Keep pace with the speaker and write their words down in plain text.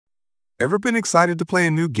Ever been excited to play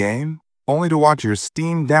a new game, only to watch your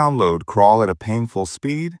Steam download crawl at a painful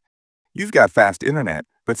speed? You've got fast internet,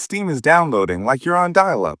 but Steam is downloading like you're on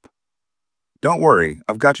dial-up. Don't worry,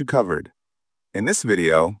 I've got you covered. In this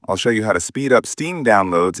video, I'll show you how to speed up Steam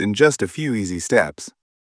downloads in just a few easy steps.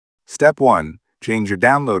 Step 1. Change your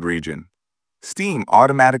download region. Steam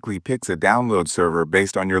automatically picks a download server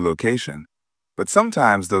based on your location, but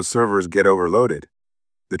sometimes those servers get overloaded.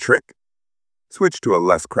 The trick? Switch to a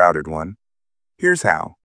less crowded one. Here's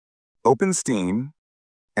how. Open Steam,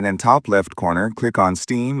 and in top left corner, click on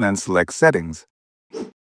Steam and select Settings.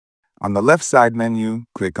 On the left side menu,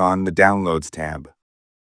 click on the Downloads tab.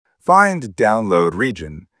 Find Download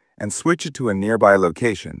Region and switch it to a nearby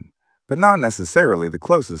location, but not necessarily the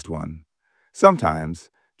closest one. Sometimes,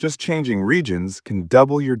 just changing regions can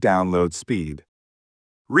double your download speed.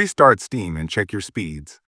 Restart Steam and check your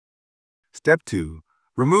speeds. Step 2.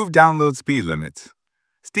 Remove download speed limits.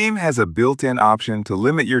 Steam has a built-in option to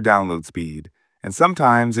limit your download speed, and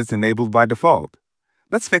sometimes it's enabled by default.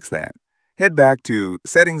 Let's fix that. Head back to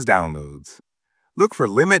Settings Downloads. Look for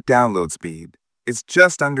Limit Download Speed. It's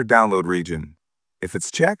just under Download Region. If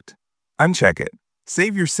it's checked, uncheck it.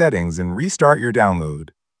 Save your settings and restart your download.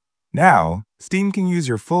 Now, Steam can use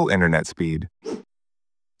your full internet speed.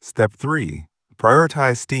 Step 3.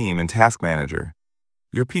 Prioritize Steam in Task Manager.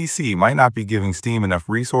 Your PC might not be giving Steam enough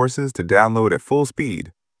resources to download at full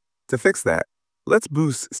speed. To fix that, let's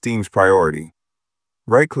boost Steam's priority.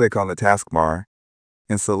 Right-click on the taskbar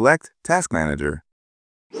and select Task Manager.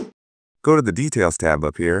 Go to the Details tab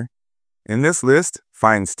up here. In this list,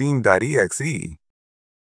 find steam.exe.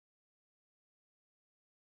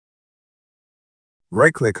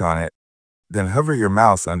 Right-click on it, then hover your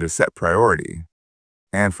mouse under Set Priority.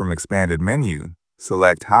 And from Expanded Menu,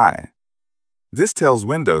 select High. This tells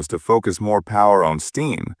Windows to focus more power on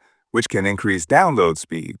Steam, which can increase download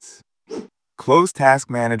speeds. Close Task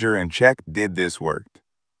Manager and check Did this work?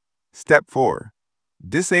 Step 4.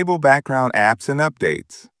 Disable background apps and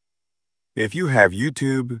updates. If you have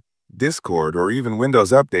YouTube, Discord, or even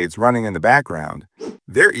Windows updates running in the background,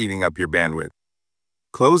 they're eating up your bandwidth.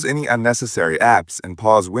 Close any unnecessary apps and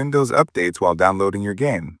pause Windows updates while downloading your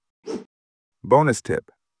game. Bonus tip.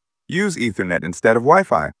 Use Ethernet instead of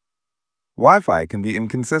Wi-Fi. Wi-Fi can be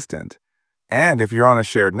inconsistent, and if you're on a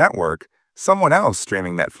shared network, someone else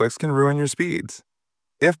streaming Netflix can ruin your speeds.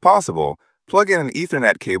 If possible, plug in an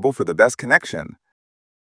Ethernet cable for the best connection.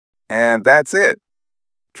 And that's it.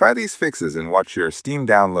 Try these fixes and watch your Steam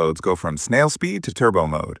downloads go from snail speed to turbo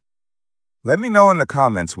mode. Let me know in the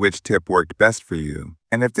comments which tip worked best for you,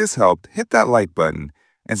 and if this helped, hit that like button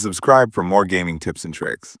and subscribe for more gaming tips and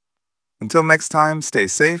tricks. Until next time, stay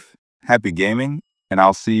safe, happy gaming, and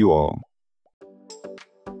I'll see you all.